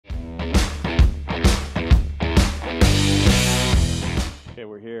Okay,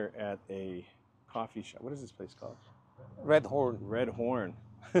 we're here at a coffee shop. What is this place called? Red Horn. Red Horn.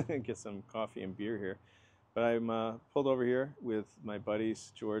 Get some coffee and beer here. But I'm pulled over here with my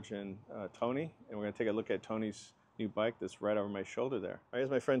buddies George and Tony, and we're gonna take a look at Tony's new bike that's right over my shoulder there. All right,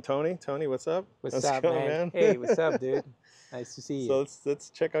 here's my friend Tony. Tony, what's up? What's How's it up, going, man? Hey, what's up, dude? Nice to see So you. let's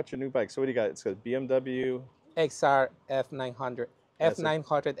check out your new bike. So what do you got? It's got BMW. XR F900, Yeah, it's a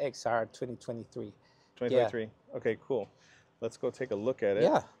F900 XR 2023. Yeah, 2023. Okay, cool. Let's go take a look at it.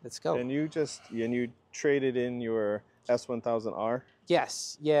 yeah, let's go. And you traded in your S1000R.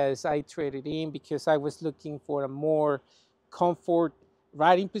 Yes, I traded in because I was looking for a more comfort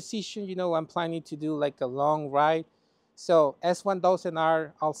riding position. You know, I'm planning to do like a long ride. So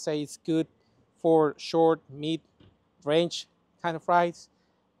S1000R, I'll say it's good for short, mid-range kind of rides.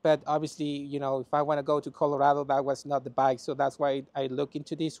 But obviously, you know, if I want to go to Colorado, that was not the bike. So that's why I look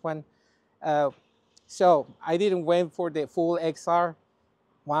into this one. Uh, so I didn't went for the full XR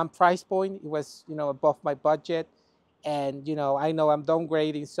one price point. It was, you know, above my budget. And, you know I'm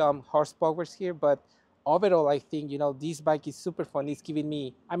downgrading some horsepowers here, but overall, I think, this bike is super fun. It's giving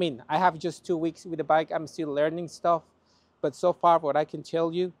me, I mean, I have just 2 weeks with the bike. I'm still learning stuff. But so far, what I can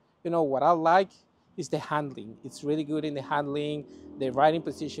tell you, what I like is the handling. It's really good in the handling. The riding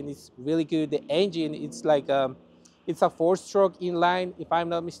position is really good. The engine, it's like, it's a 4-stroke inline, if I'm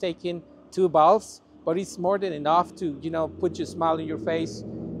not mistaken, 2 valves, but it's more than enough to, put your smile on your face.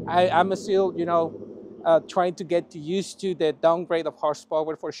 I'm still, trying to get used to the downgrade of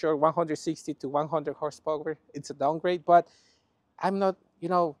horsepower for sure. 160 to 100 horsepower, it's a downgrade, but I'm not,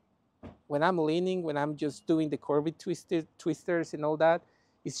 when I'm leaning, when I'm just doing the curvy twisters and all that,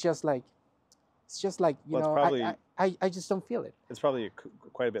 it's just like, Well, it's probably I just don't feel it. it's probably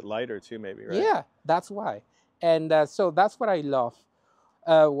quite a bit lighter too, maybe, right? Yeah, that's why. And so that's what I love.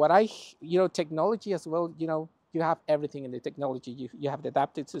 Technology as well, you have everything in the technology. You have the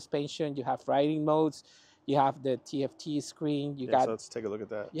adaptive suspension, you have riding modes, you have the TFT screen, you Yeah, got, so let's take a look at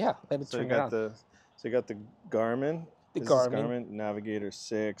that. yeah, let me So you turn got around. the Garmin. The This is Garmin, Garmin Navigator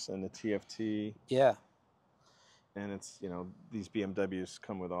 6 and the TFT. yeah, And it's, these BMWs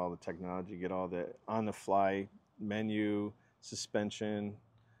come with all the technology. You get all the on-the-fly menu, suspension,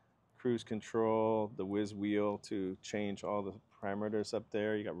 cruise control, the whiz wheel to change all the parameters up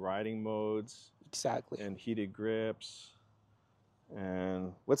there. You got riding modes exactly. and heated grips.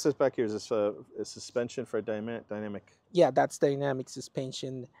 And what's this back here? Is this a suspension for a dynamic? Yeah, that's dynamic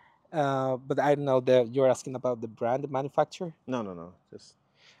suspension. But I don't know, you're asking about the brand, the manufacturer? No. Just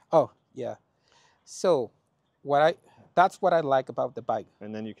Oh, yeah. So what I that's what I like about the bike.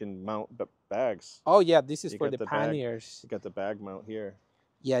 and then you can mount bags. Oh yeah, this is You for got the the bag. panniers. You got the bag mount here.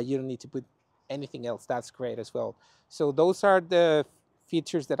 Yeah, you don't need to put anything else. That's great as well. So those are the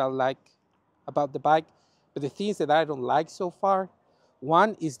features that I like about the bike. But the things that I don't like so far,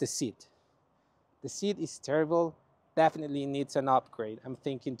 one is the seat. The seat is terrible. Definitely needs an upgrade. I'm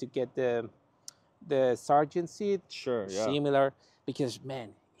thinking to get the Sergeant seat, Sure, yeah. similar, because man,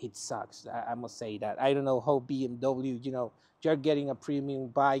 it sucks. I must say that. I don't know how BMW, you're getting a premium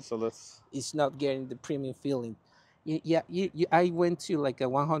bike, So let's it's not getting the premium feeling. Yeah, I went to like a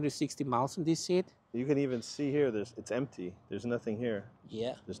 160 miles on this seat. you can even see here it's empty. There's nothing here.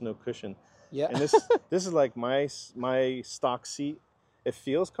 Yeah, There's no cushion. yeah, And this is like my stock seat. It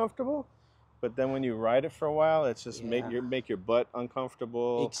feels comfortable, but then when you ride it for a while, it's just Yeah. make your butt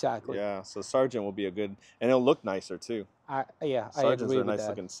uncomfortable. exactly. Yeah, so Sergeant will be a good, and it'll look nicer too. I Sergeants agree are with nice that.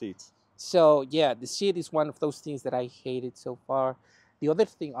 looking seats. So yeah, the seat is one of those things that I hated so far. The other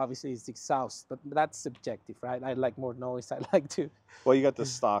thing, obviously, is the exhaust, but that's subjective, right? I like more noise. I like to. Well, you got the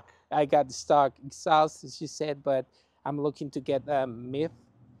stock. I got the stock exhaust, as you said, but I'm looking to get Myth.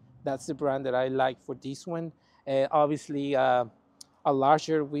 That's the brand that I like for this one. Obviously, a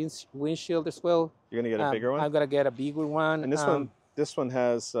larger windshield as well. You're gonna get a bigger one, I'm gonna get a bigger one. and this one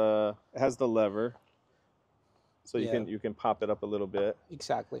has the lever, so Yeah, you can pop it up a little bit.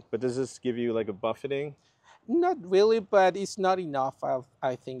 exactly. But does this give you like a buffeting? Not really, but it's not enough.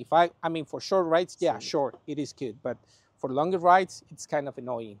 I think I mean, for short rides, yeah, short, it is good, but for longer rides, it's kind of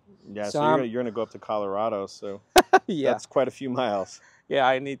annoying. Yeah, So so you're gonna go up to Colorado, so yeah, that's quite a few miles. yeah,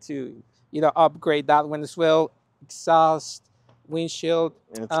 I need to, upgrade that one as well. Exhaust, windshield,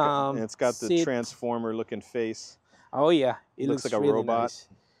 And it's got the seat. transformer looking face. Oh yeah, it Looks looks like a really robot. nice.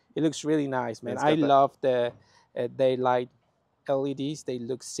 It looks really nice, man. It's I got that- love the daylight LEDs. They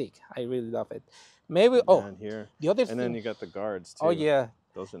look sick. I really love it. Maybe And here, the other and then thing. you got the guards too. Oh yeah,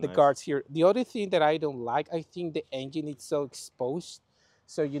 Those are the nice. guards here. The other thing that I don't like, I think the engine is so exposed,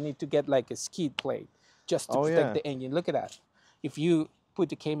 so you need to get like a skid plate just to Oh protect yeah, the engine. Look at that. If you put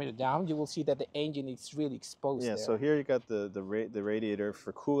the camera down, you will see that the engine is really exposed Yeah, there. so here you got the radiator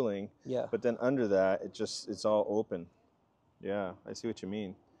for cooling, Yeah. but then under that it's all open. Yeah, I see what you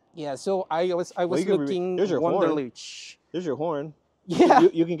mean. Yeah, so I was you can looking here's your horn. Wonderlich. Here's your horn. Yeah.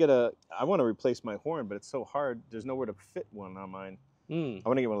 You can get a. I want to replace my horn, but it's so hard. There's nowhere to fit one on mine. I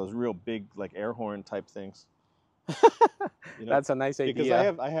want to get one of those real big, like air horn type things. You know, That's a nice idea.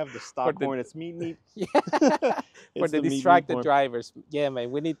 because I have the stock horn. It's meat. Yeah. For It's the meat distracted horn. drivers. Yeah,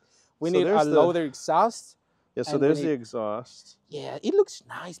 man. We need a there's louder exhaust. Yeah, so and we there's the need- exhaust. Yeah, it looks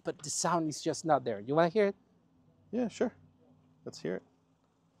nice, but the sound is just not there. You want to hear it? Yeah, sure. Let's hear it.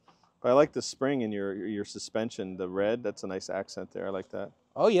 But I like the spring in your suspension, the red. That's a nice accent there. I like that.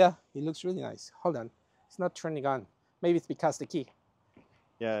 Oh yeah, it looks really nice. Hold on, it's not turning on. Maybe it's because the key.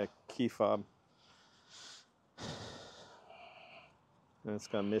 Yeah, key fob. And it's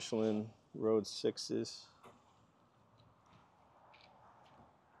got Michelin Road 6s.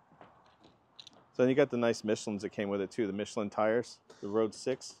 So then you got the nice Michelins that came with it too, the Michelin tires, the Road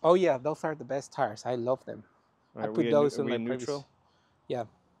 6. Oh yeah, those are the best tires. I love them. I put those in my neutral. Yeah.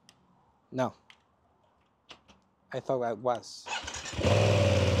 No. I thought I was.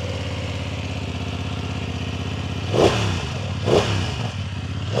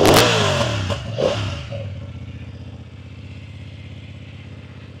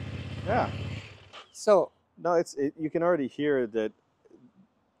 Yeah. So. No, you can already hear that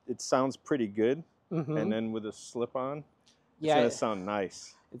it sounds pretty good. Mm-hmm. And then with a slip-on, it's yeah, going to sound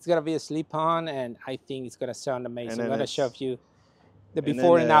nice. It's going to be a slip-on, and I think it's going to sound amazing. I'm going to show you the and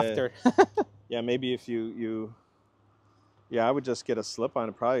before then, and after. Yeah, maybe if yeah, I would just get a slip-on.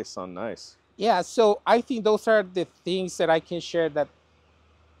 It'd probably sound nice. Yeah, so I think those are the things that I can share that,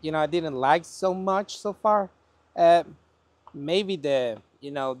 I didn't like so much so far. Maybe the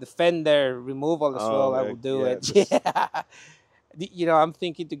fender removal as well. I will do it. Yeah. I'm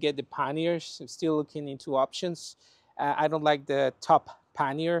thinking to get the panniers. I'm still looking into options. I don't like the top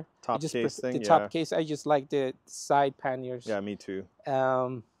pannier. Top case thing. The top case. I just like the side panniers. Yeah, me too.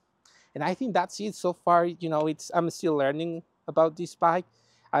 And I think that's it so far. I'm still learning about this bike.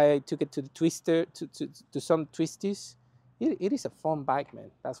 I took it to the twister to some twisties. It is a fun bike,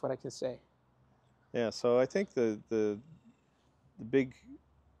 man. That's what I can say. Yeah. So I think the big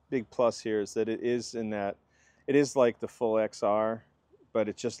plus here is that it is like the full XR, but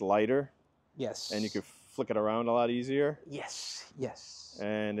it's just lighter. Yes. And you can flick it around a lot easier. Yes. Yes.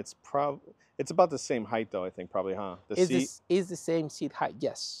 And it's about the same height though, I think, probably, huh? The seat is the same seat height.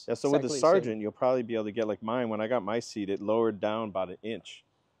 Yes. Yeah. So exactly with the Sergeant, you'll probably be able to get like mine. When I got my seat, it lowered down about an inch.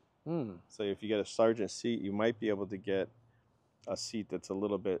 So if you get a Sergeant seat, you might be able to get a seat that's a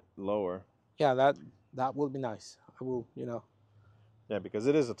little bit lower. Yeah, that will be nice. I will, Yeah, because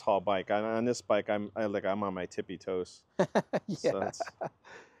it is a tall bike. On this bike, I'm on my tippy toes. Yeah. So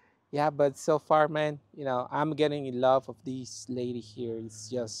yeah, but so far, man, I'm getting in love of this lady here. It's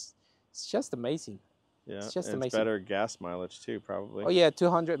just amazing. Yeah, it's just amazing. It's better gas mileage too, probably. Oh yeah,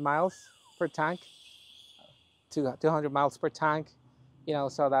 200 miles per tank. 200 miles per tank.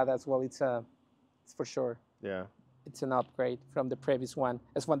 So that's well, it's for sure. Yeah. It's an upgrade from the previous one.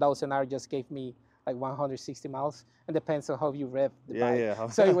 S1000R just gave me like 160 miles, and depends on how you rev the bike. Yeah.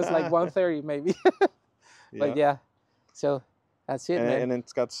 So it was like 130 maybe. But yeah, so that's it, man. And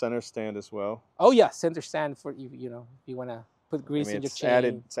it's got center stand as well. Oh yeah, center stand for if you want to put grease in your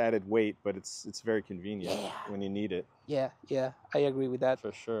chain. It's added weight, but it's very convenient when you need it. Yeah, I agree with that.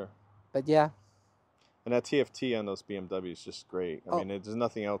 For sure. But yeah. And that TFT on those BMW is just great. I mean, there's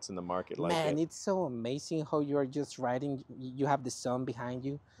nothing else in the market like it. Man, it's so amazing how you are just riding. You have the sun behind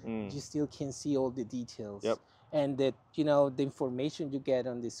you. You still can see all the details. Yep. And that, the information you get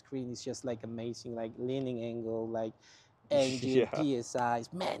on the screen is just like amazing, like leaning angle, like engine,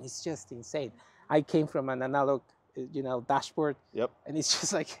 PSIs. Man, it's just insane. I came from an analog, dashboard. Yep. And it's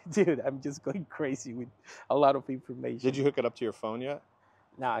just like, dude, I'm just going crazy with a lot of information. Did you hook it up to your phone yet?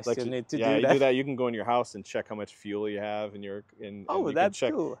 No, I still need to do that. Yeah, you do that. You can go in your house and check how much fuel you have, that's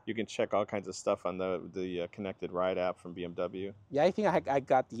cool. You can check all kinds of stuff on the connected ride app from BMW. Yeah, I think I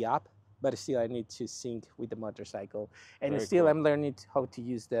got the app, but still I need to sync with the motorcycle, and Very still cool. I'm learning how to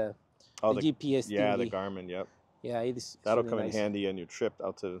use the GPS. Yeah, thingy. the Garmin. Yep. Yeah, it is. That'll really come nice. in handy on your trip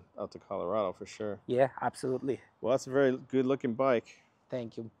out to Colorado for sure. Yeah, absolutely. Well, that's a very good looking bike.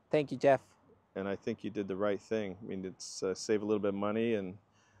 Thank you, Jeff. And I think you did the right thing. I mean, it's save a little bit of money and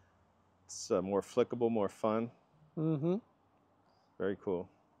it's more flickable, more fun. Mm-hmm. Very cool.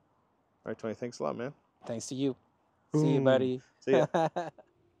 All right, Tony, thanks a lot, man. Thanks to you. See you, buddy. See ya.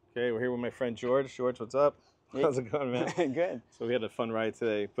 Okay, we're here with my friend George. George, what's up? How's it going, man? Good. So we had a fun ride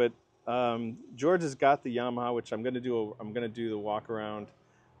today. But George has got the Yamaha, which I'm gonna do. I'm gonna do the walk around.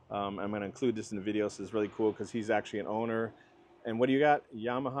 I'm gonna include this in the video, so it's really cool because he's actually an owner. And what do you got?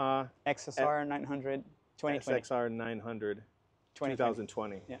 Yamaha XSR 900 2020. XSR 900 2020.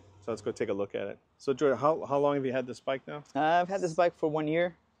 2020. Yeah. So let's go take a look at it. So George, how long have you had this bike now? I've had this bike for 1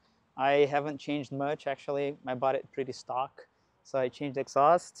 year. I haven't changed much actually. I bought it pretty stock. So I changed the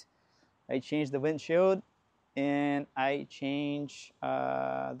exhaust, I changed the windshield, and I changed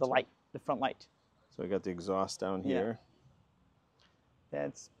the light, the front light. So we got the exhaust down here.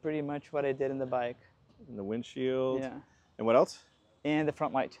 That's pretty much what I did in the bike. And the windshield. Yeah. And what else? And the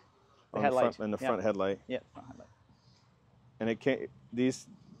front light, the On headlight. The front, and the front headlight. Yeah, front headlight. And it can't, these,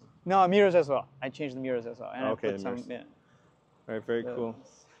 No, mirrors as well. I changed the mirrors as well. And Okay, I put some, mirrors. yeah. all right, very cool.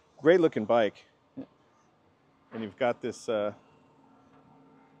 Great looking bike. Yeah. And you've got this, so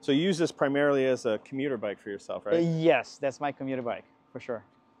you use this primarily as a commuter bike for yourself, right? Yes, that's my commuter bike for sure.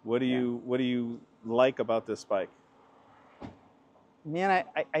 What do you like about this bike? Man,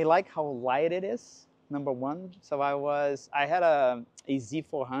 I like how light it is, number one. So I had a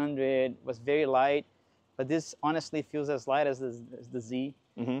Z400, was very light, but this honestly feels as light as the Z.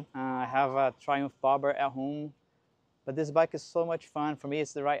 Mm-hmm. I have a Triumph bobber at home, but this bike is so much fun. For me,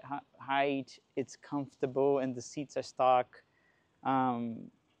 it's the right height, it's comfortable, and the seats are stock. The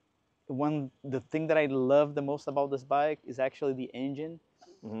thing that I love the most about this bike is actually the engine.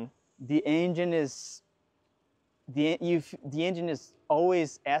 Mm-hmm. The engine is the engine is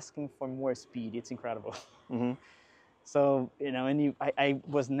always asking for more speed. It's incredible. Mm-hmm. So and I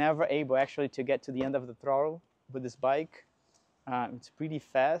was never able actually to get to the end of the throttle with this bike. It's pretty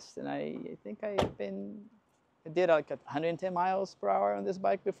fast, and I think I did like 110 miles per hour on this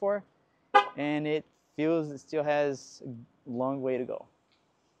bike before, and it still has a long way to go.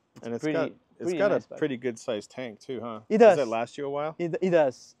 And it's pretty got nice a bike. pretty good sized tank too, huh? It does. Does that last you a while? It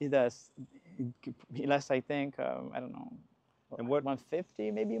does. It does. It lasts, I think, I don't know, And what?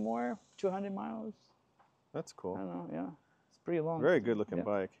 150, maybe more, 200 miles. That's I cool. don't know. Yeah, it's pretty long. Very good looking Yeah.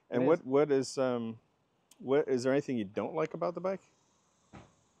 bike. And It what is there anything you don't like about the bike?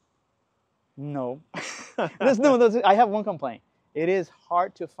 No. I have one complaint. It is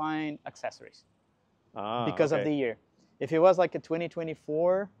hard to find accessories because of the year. If it was like a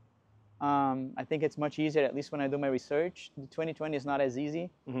 2024, I think it's much easier, at least when I do my research. The 2020 is not as easy.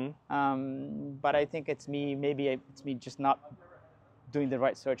 Mm-hmm. But I think it's me just not doing the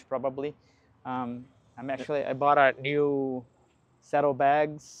right search probably. I bought a new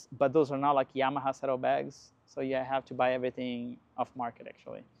saddlebags, but those are not like Yamaha saddlebags. So I have to buy everything off market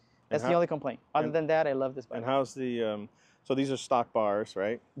actually. That's the only complaint. Other than that, I love this bike. And how's the so these are stock bars,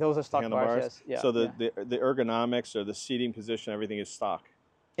 right? Those are stock Handlebars? bars, yes. Yeah. So yeah. the ergonomics or the seating position, everything is stock.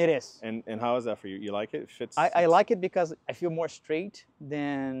 It is. And how is that for you? You like it? It fits. I like it because I feel more straight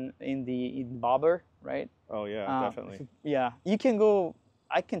than in the bobber, right? Oh yeah, definitely. Yeah, you can go.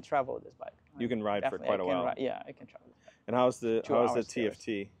 I can travel with this bike. You can ride Definitely, for quite a while. Yeah, I can travel with this bike. And how's the 2 hours,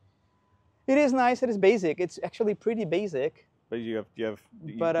 TFT? It is nice. It is basic. It's actually pretty basic. But you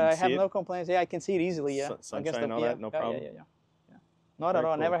But can I see have it? no complaints. Yeah, I can see it easily. Yeah, Sunshine, all that, no problem? Yeah. Not Very at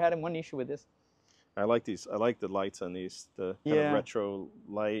all. cool. Never had one issue with this. I like these. I like the lights on these. The kind of retro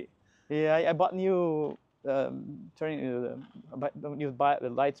light. Yeah, I bought new the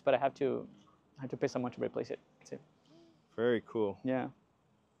lights, but I have to pay someone to replace it. That's it. Very cool. Yeah,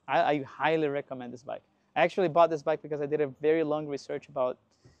 I highly recommend this bike. I actually bought this bike because I did a very long research about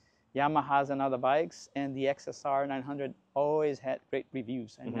Yamahas and other bikes, and the XSR 900 always had great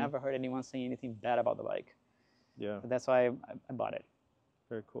reviews. I never heard anyone saying anything bad about the bike. Yeah. So that's why I bought it.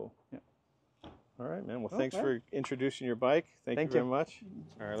 Very cool. Yeah. All right, man. Well, thanks for introducing your bike. Thank you very much.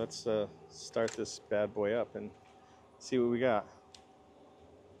 All right, let's start this bad boy up and see what we got.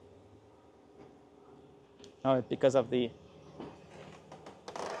 Oh, because of the...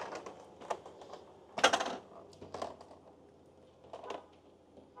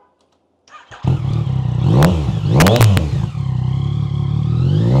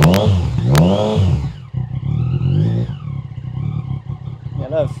 Yeah,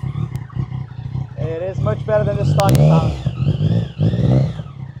 love. It is much better than the stock sound.